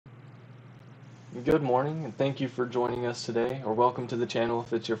Good morning, and thank you for joining us today, or welcome to the channel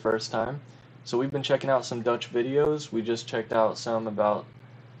if it's your first time. So we've been checking out some Dutch videos. We just checked out some about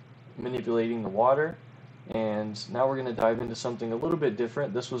manipulating the water, and now we're going to dive into something a little bit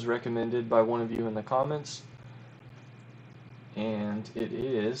different. This was recommended by one of you in the comments, and it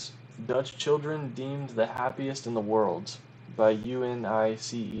is Dutch Children Deemed the Happiest in the World by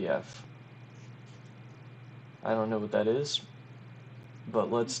UNICEF. I don't know what that is,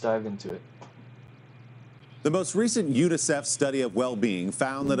 but let's dive into it. The most recent UNICEF study of well-being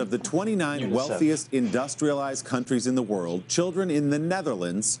found that of the 29 UNICEF. wealthiest industrialized countries in the world, children in the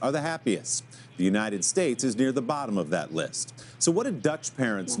Netherlands are the happiest. The United States is near the bottom of that list. So what do Dutch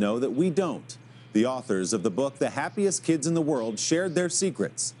parents know that we don't? The authors of the book, The Happiest Kids in the World, shared their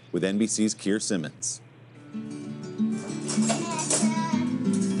secrets with NBC's Keir Simmons.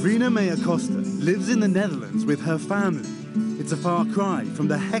 Rina Maya Costa lives in the Netherlands with her family. It's a far cry from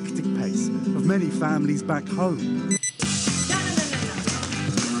the hectic pace of many families back home.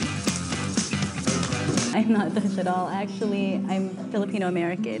 I'm not Dutch at all. Actually, I'm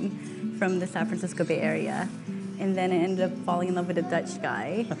Filipino-American from the San Francisco Bay Area. And then I ended up falling in love with a Dutch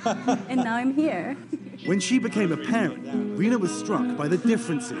guy. And now I'm here. When she became a parent, Rina was struck by the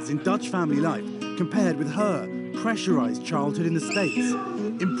differences in Dutch family life compared with her pressurized childhood in the States,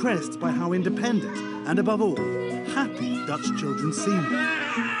 impressed by how independent and, above all, happy Dutch children seem.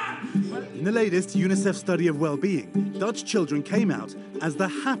 In the latest UNICEF study of well-being, Dutch children came out as the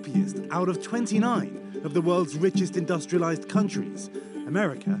happiest out of 29 of the world's richest industrialized countries.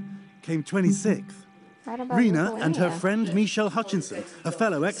 America came 26th. Rina and her friend Michelle Hutchinson, a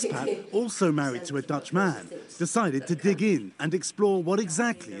fellow expat, also married to a Dutch man, decided to dig in and explore what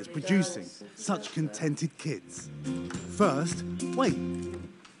exactly is producing such contented kids. First, wait,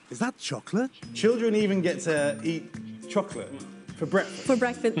 is that chocolate? Children even get to eat chocolate for breakfast. For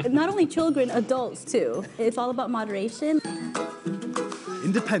breakfast, not only children, adults too. It's all about moderation.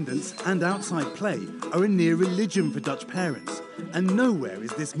 Independence and outside play are a near religion for Dutch parents, and nowhere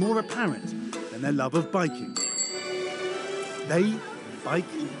is this more apparent than their love of biking. They bike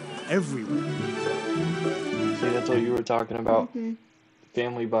everywhere. See, that's what you were talking about.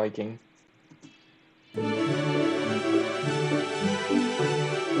 Family biking.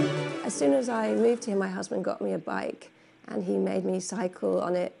 As soon as I moved here, my husband got me a bike and he made me cycle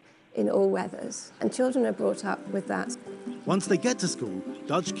on it in all weathers. And children are brought up with that. Once they get to school,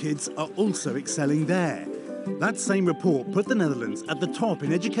 Dutch kids are also excelling there. That same report put the Netherlands at the top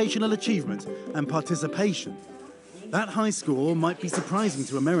in educational achievement and participation. That high score might be surprising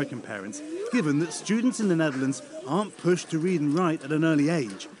to American parents, given that students in the Netherlands aren't pushed to read and write at an early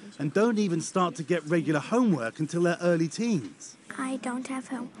age and don't even start to get regular homework until their early teens. I don't have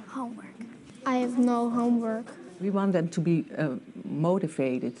homework. I have no homework. We want them to be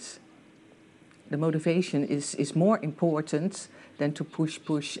motivated. The motivation is more important than to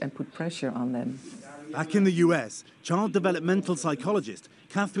push and put pressure on them. Back in the US, child developmental psychologist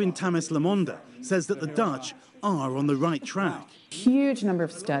Catherine Tamis-Lamonda says that the Dutch are on the right track. Huge number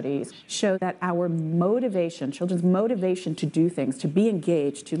of studies show that our motivation, children's motivation to do things, to be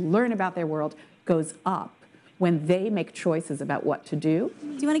engaged, to learn about their world, goes up when they make choices about what to do.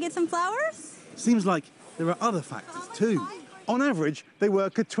 Do you want to get some flowers? Seems like there are other factors too. On average, they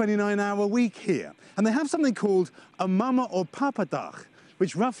work a 29-hour week here, and they have something called a mama or papa dag,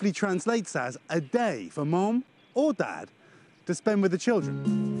 which roughly translates as a day for mom or dad to spend with the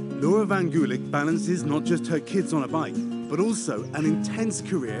children. Laura Van Gulik balances not just her kids on a bike, but also an intense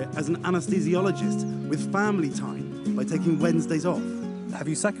career as an anesthesiologist with family time by taking Wednesdays off. Have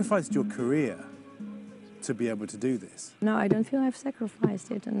you sacrificed your career to be able to do this? No, I don't feel I've sacrificed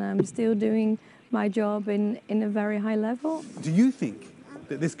it, and I'm still doing my job in a very high level. Do you think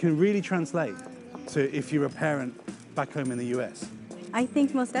that this can really translate to if you're a parent back home in the US? I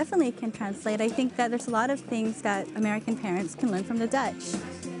think most definitely it can translate. I think that there's a lot of things that American parents can learn from the Dutch.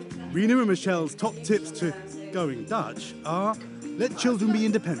 Rina and Michelle's top tips to going Dutch are: let children be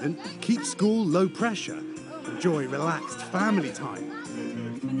independent, keep school low pressure, enjoy relaxed family time.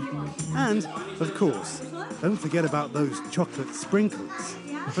 And, of course, don't forget about those chocolate sprinkles.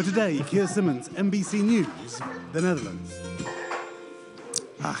 For today, Keir Simmons, NBC News, the Netherlands.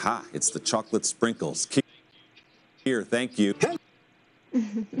 Aha, it's the chocolate sprinkles. Keir, thank you.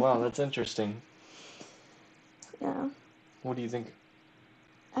 Wow, that's interesting. Yeah. What do you think?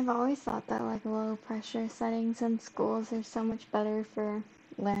 I've always thought that like low pressure settings in schools are so much better for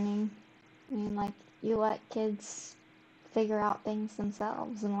learning. I mean, like you let kids figure out things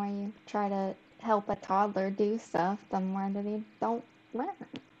themselves, and where you try to help a toddler do stuff, the more that they don't learn.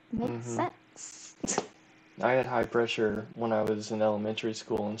 Makes sense. I had high pressure when I was in elementary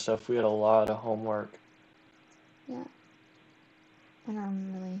school and stuff. We had a lot of homework. Yeah. I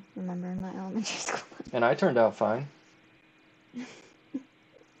don't really remember my elementary school. And I turned out fine.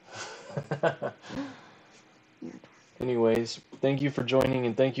 Anyways, thank you for joining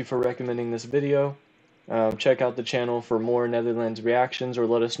and thank you for recommending this video. Check out the channel for more Netherlands reactions, or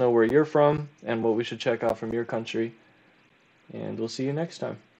let us know where you're from and what we should check out from your country. And we'll see you next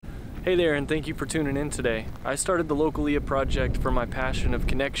time. Hey there, and thank you for tuning in today. I started the Localia project for my passion of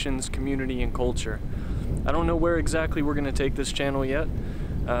connections, community, and culture. I don't know where exactly we're going to take this channel yet,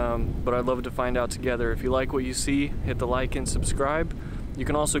 but I'd love to find out together. If you like what you see, hit the like and subscribe. You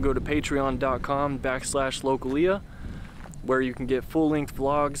can also go to patreon.com/Localia, where you can get full-length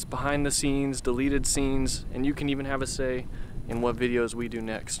vlogs, behind the scenes, deleted scenes, and you can even have a say in what videos we do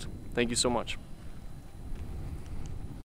next. Thank you so much.